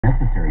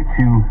necessary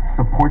to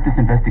support this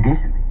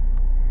investigation.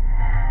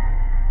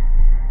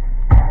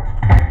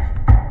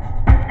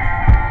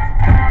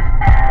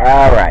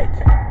 All right.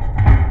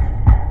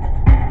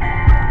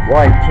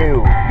 1,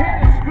 2.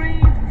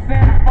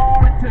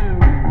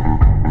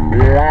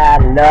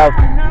 Loud enough,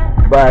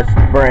 bust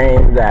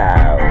brains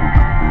out.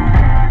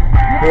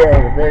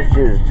 Here, this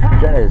is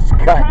just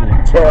cutting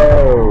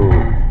toe.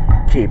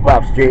 Keep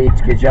off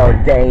streets, cause you're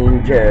in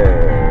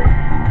danger.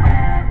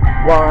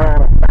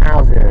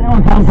 1,000.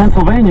 Allentown,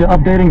 Pennsylvania,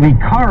 updating the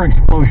car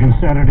explosion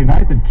Saturday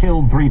night that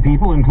killed 3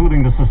 people,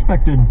 including the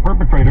suspected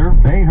perpetrator.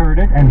 They heard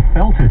it and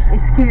felt it. It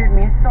scared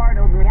me. It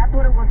startled me. I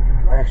thought it was...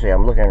 Actually,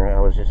 I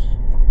was just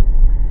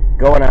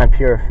going on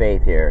pure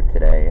faith here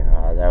today.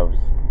 That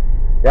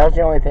was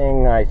the only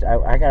thing. I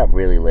got up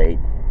really late.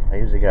 I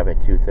usually get up at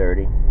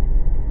 2:30.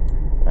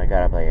 I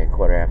got up like a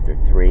quarter after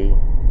 3.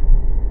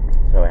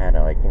 So I had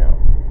to,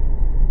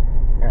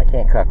 I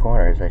can't cut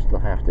corners. I still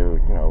have to,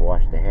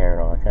 wash the hair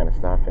and all that kind of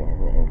stuff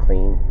and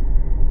clean.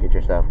 Get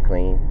yourself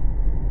clean.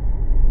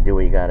 Do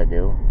what you got to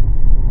do.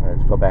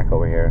 Let's go back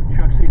over here.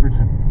 Chuck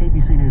Sievertson,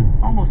 ABC News.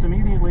 Almost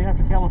immediately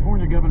after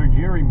California Governor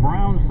Jerry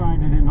Brown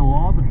signed it into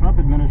law, the Trump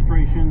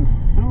administration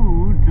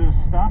sued to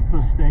stop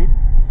the state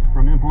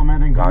from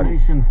implementing the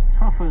nation's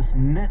toughest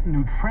net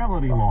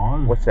neutrality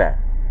laws. What's that?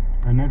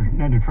 A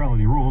net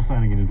neutrality rule,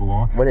 signing it into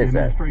law. What is that? The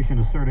administration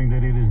asserting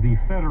that it is the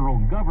federal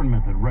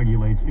government that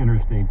regulates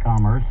interstate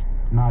commerce,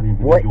 not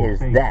individual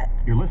states. What is that?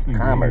 You're listening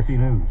Commerce. to ABC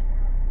News.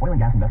 Oil and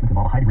gas investments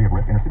involve a high degree of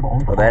risk and are suitable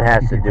only for... Well, that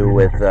has to do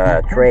with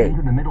trade.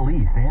 ...in the Middle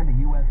East and the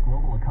U.S.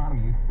 global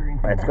economy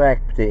experiencing... Let's go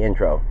back to the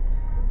intro.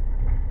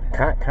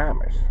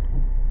 Commerce.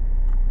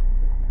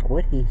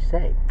 What'd he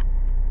say?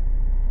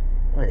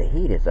 Well, the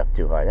heat is up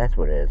too high. That's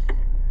what it is.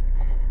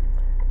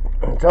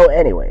 So,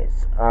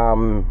 anyways,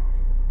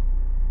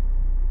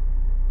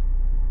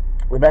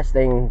 the best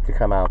thing to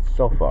come out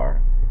so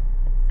far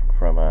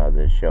from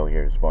this show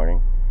here this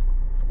morning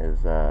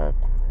is that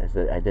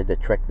I did the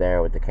trick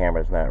there with the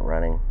cameras not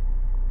running,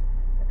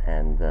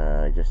 and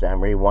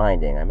I'm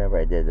rewinding. I remember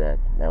I did that.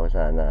 That was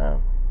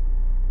on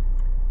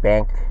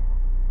Bank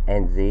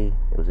NZ.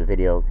 It was a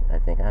video, I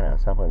think, I don't know,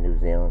 something in New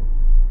Zealand.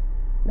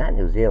 Not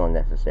New Zealand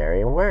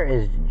necessarily. And where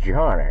is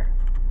Johnner?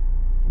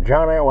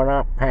 Johnner, we're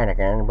not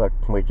panicking, but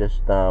we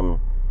just we're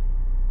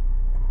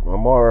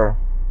more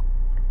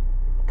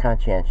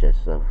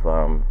conscientious of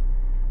our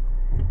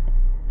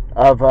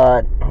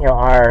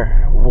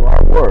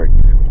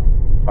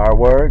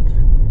words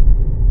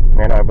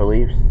and our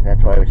beliefs.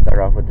 That's why we start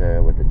off with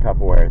the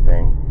Tupperware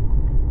thing.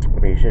 I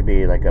mean, it should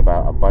be like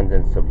about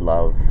abundance of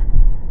love.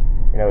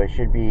 It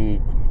should be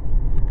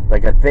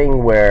like a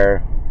thing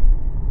where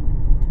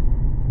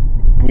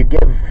you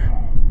give,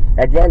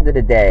 at the end of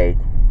the day,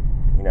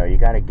 you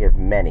got to give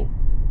many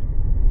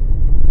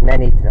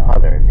to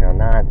others.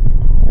 Not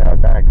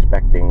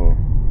expecting,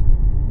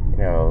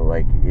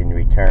 like in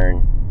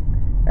return.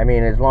 I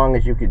mean, as long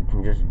as you could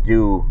just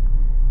do.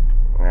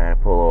 I had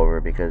to pull over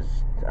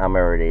because I'm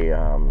already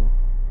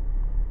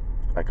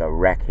like a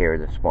wreck here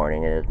this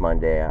morning. It is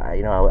Monday.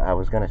 I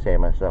was gonna say to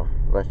myself,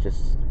 let's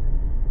just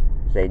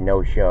say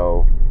no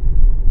show,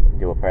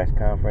 do a press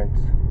conference,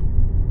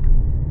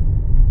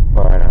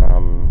 but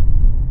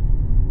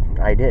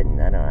I didn't.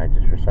 I know. I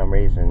just, for some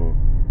reason,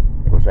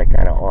 it was like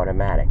kind of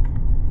automatic,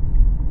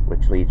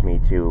 which leads me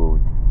to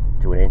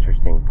an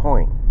interesting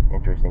point.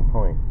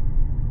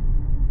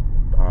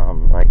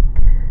 Like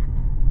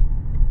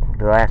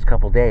the last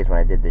couple days when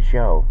I did the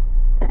show,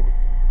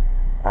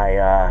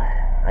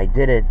 I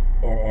did it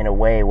in a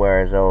way where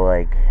as though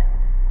like,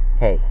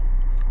 hey,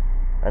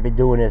 I've been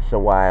doing this a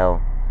while.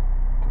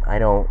 I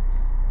don't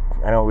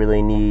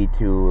really need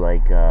to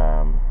like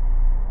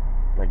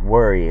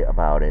worry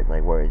about it.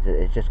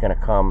 It's just gonna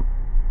come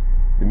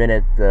the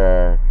minute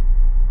the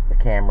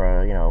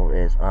camera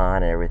is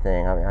on and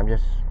everything. I'm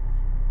just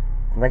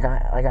like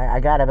I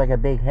got like a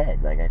big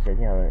head. Like I said,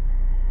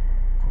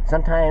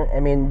 sometimes, I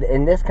mean,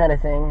 in this kind of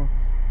thing,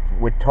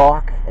 with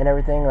talk and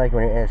everything, like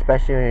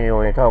especially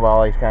when you talk about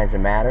all these kinds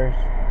of matters,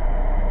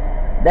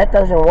 that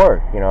doesn't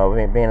work.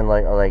 Being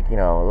like a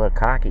little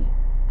cocky,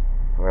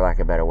 for lack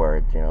of better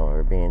words,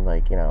 or being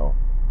like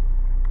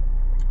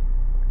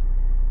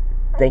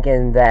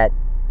thinking that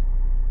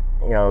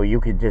you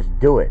could just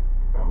do it.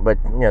 But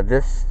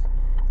this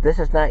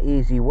is not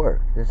easy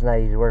work. This is not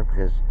easy work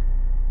because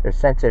there's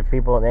sensitive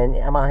people, and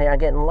I'm out here. I'm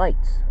getting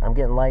lights. I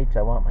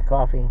want my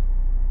coffee.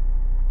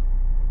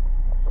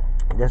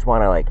 I just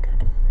want to like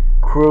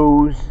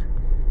cruise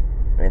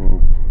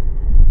and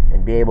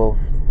be able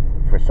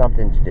for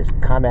something to just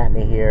come at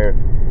me here.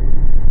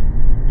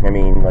 I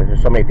mean, like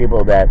there's so many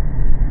people that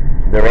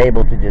they're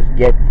able to just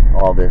get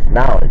all this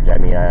knowledge. I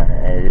mean,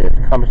 and it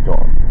just comes to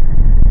them.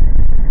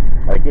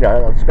 Like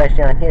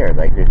especially on here.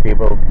 Like there's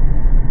people,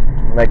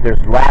 like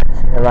there's lots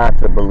and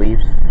lots of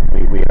beliefs.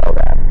 We know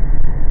that.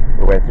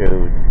 We went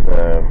through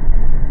the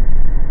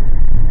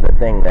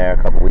thing there a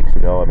couple weeks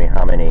ago. I mean,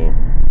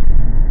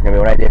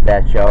 when I did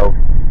that show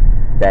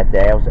that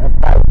day, I was kind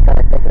of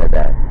thinking of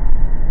that.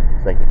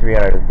 It's like the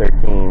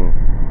 313,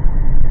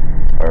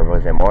 or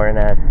was it more than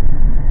that?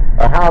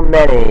 how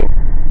many...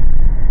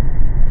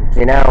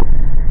 See, now,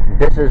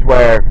 this is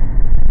where,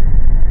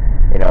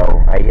 you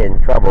know, I get in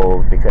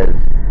trouble because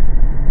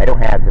I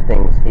don't have the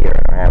things here.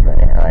 I don't have,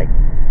 like,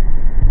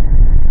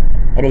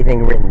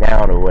 anything written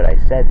down of what I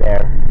said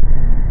there.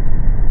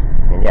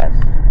 And yes,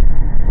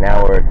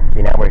 now we're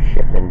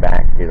shifting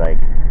back to, like,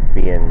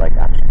 being, like,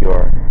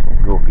 obscure,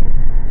 goofy.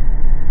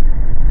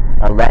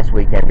 Unless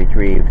we can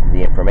retrieve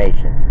the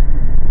information.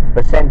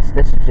 But since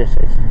this is just,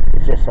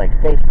 it's just like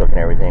Facebook and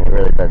everything, it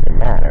really doesn't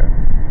matter.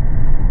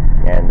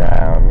 And,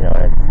 you know,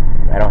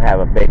 I don't have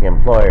a big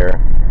employer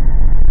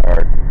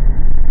or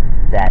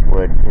that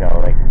would, you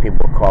know, like people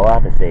would call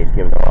up and say he's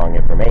giving the wrong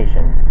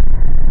information.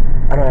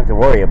 I don't have to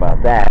worry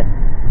about that.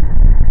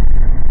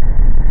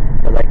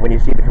 But like when you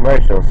see the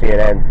commercials,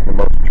 CNN, the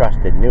most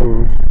trusted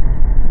news,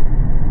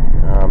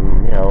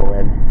 you know,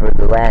 and for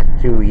the last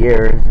 2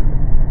 years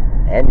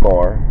and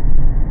more,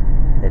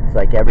 it's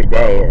like every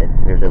day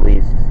there's at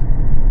least,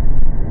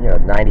 you know,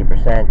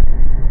 90%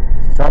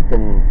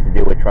 something to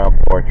do with Trump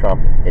or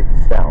Trump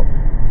itself.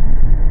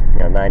 You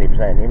know,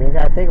 90%. I mean, you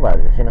gotta think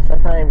about this. You know,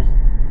 sometimes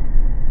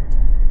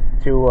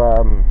to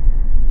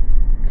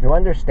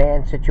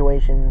understand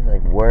situations,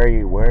 like where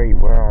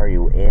are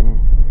you in?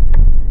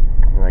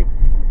 Like,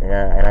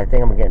 and I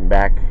think I'm getting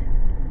back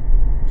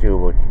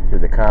to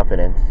the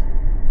confidence.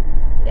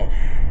 Yes,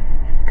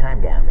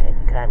 calm down, man.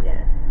 Calm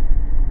down.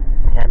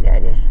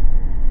 Just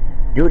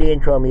do the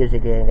intro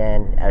music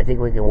again. I think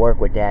we can work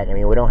with that. I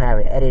mean, we don't have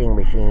an editing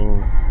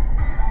machine.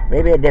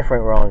 Maybe a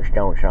different Rolling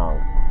Stone song.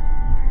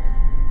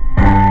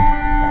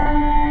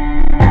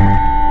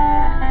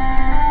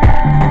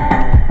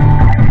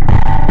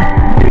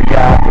 New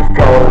York is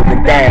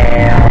going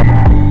down.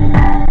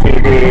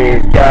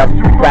 TV's just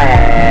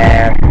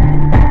around.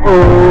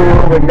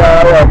 Ooh,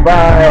 another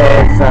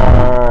bright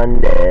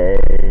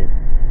Sunday.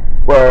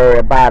 Worry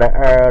about an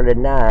early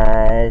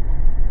night.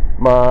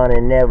 Money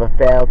never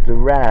felt to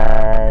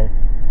right.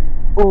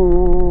 Ooh,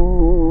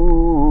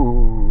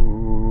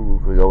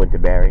 we go into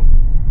Barry.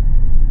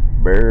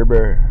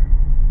 Baby,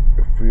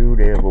 if you'd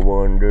ever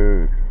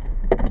wondered.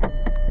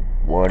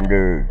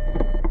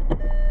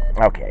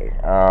 Okay,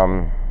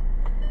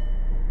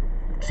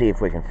 see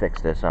if we can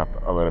fix this up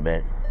a little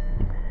bit.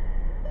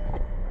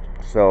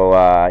 So,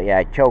 yeah,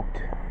 I choked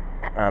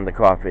on the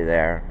coffee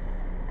there.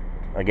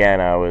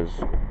 Again, I was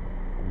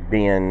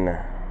being...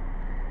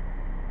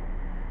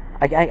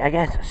 I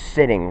guess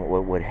sitting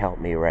would help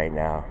me right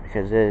now,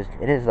 because it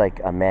is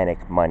like a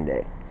manic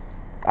Monday.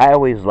 I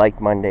always liked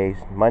Mondays.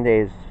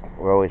 Mondays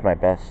were always my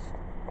best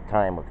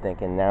time of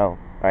thinking, now,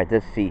 alright,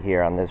 this seat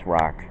here on this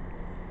rock.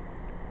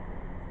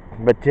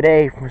 But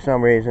today, for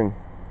some reason,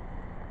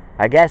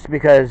 I guess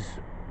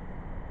because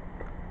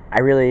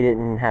I really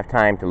didn't have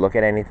time to look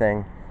at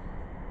anything.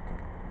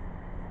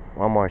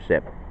 One more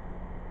sip.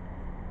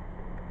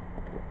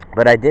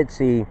 But I did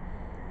see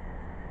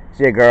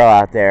a girl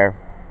out there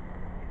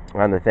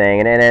on the thing,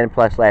 and then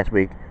plus last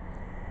week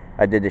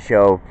I did the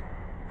show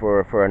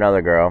for another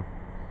girl.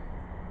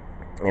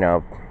 You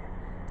know,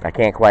 I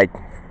can't quite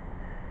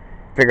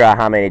figure out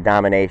how many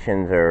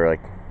dominations or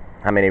like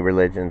how many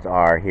religions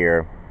are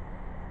here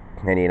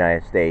in the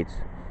United States,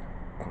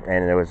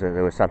 and there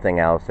was something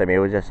else. I mean, it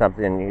was just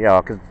something, you know,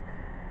 because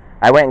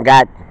I went and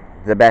got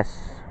the best.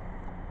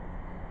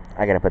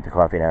 I gotta put the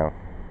coffee down.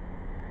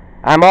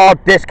 I'm all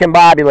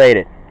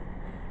discombobulated.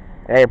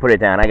 I gotta put it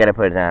down.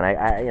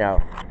 I you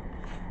know,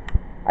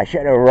 I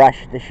shouldn't have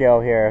rushed the show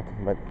here,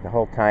 but the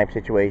whole time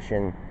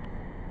situation,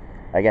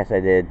 I guess I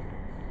did.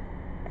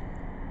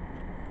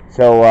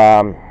 So,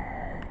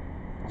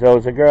 so it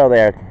was a girl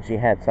there. She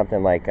had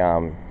something like,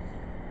 you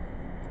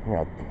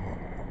know,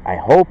 I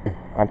hope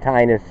I'm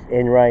tying this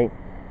in right.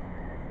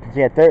 She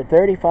had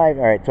 35.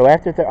 All right. So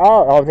after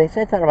they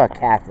said something about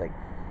Catholic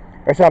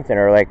or something,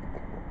 or like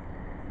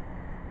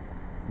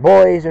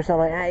boys or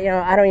something. You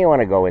know, I don't even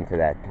want to go into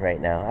that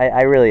right now.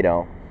 I really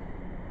don't.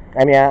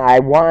 I mean, I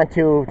want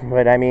to,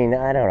 but I mean,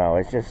 I don't know.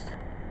 It's just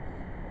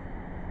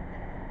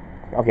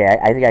okay.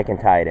 I think I can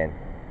tie it in.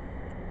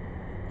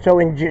 So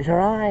in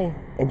July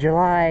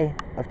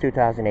of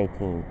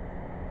 2018,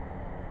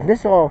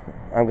 this is all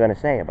I'm going to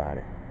say about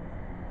it.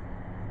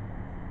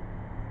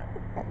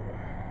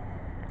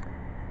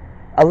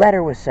 A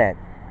letter was sent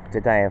to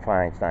Dianne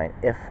Feinstein,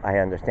 if I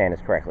understand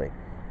this correctly.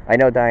 I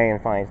know Dianne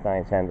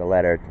Feinstein sent a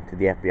letter to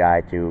the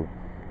FBI to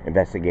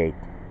investigate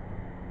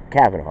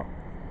Kavanaugh.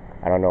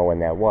 I don't know when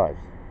that was.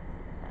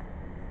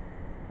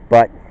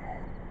 But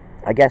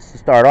I guess to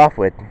start off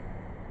with,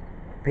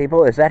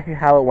 people, is that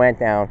how it went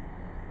down?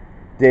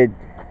 Did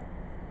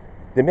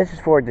Mrs.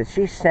 Ford, did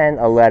she send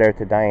a letter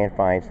to Dianne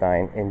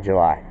Feinstein in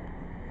July?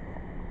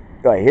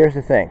 Right, here's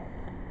the thing.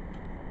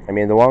 I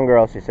mean, the one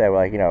girl, she said, well,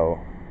 like, you know,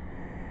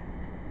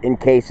 in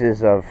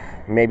cases of,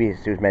 maybe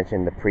she was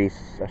mentioning the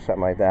priests or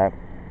something like that,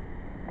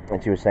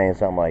 and she was saying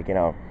something like, you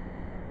know,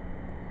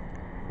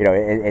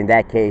 in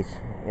that case,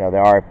 you know,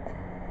 there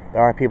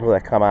are people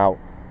that come out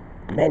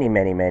many,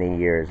 many, many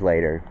years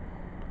later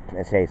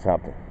and say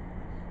something.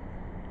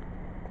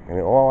 I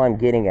mean, all I'm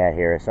getting at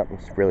here is something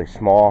really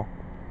small.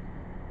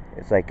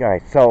 It's like, all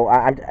right, so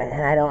I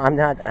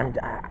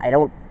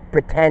don't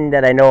pretend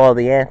that I know all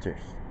the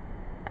answers.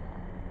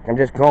 I'm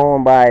just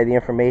going by the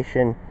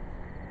information,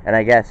 and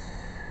I guess,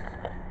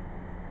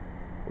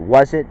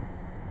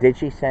 did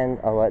she send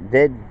a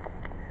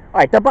all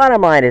right, the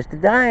bottom line is,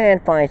 did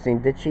Dianne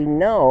Feinstein, did she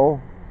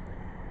know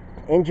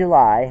in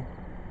July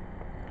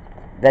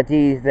that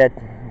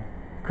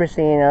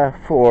Christina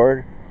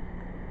Ford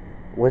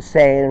was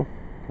saying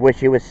what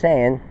she was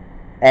saying,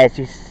 as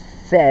she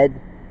said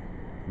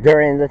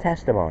during the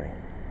testimony?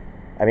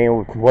 I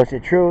mean, was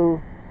it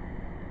true?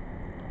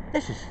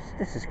 This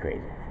is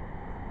crazy.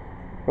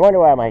 I wonder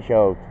why my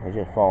show is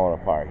just falling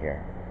apart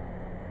here.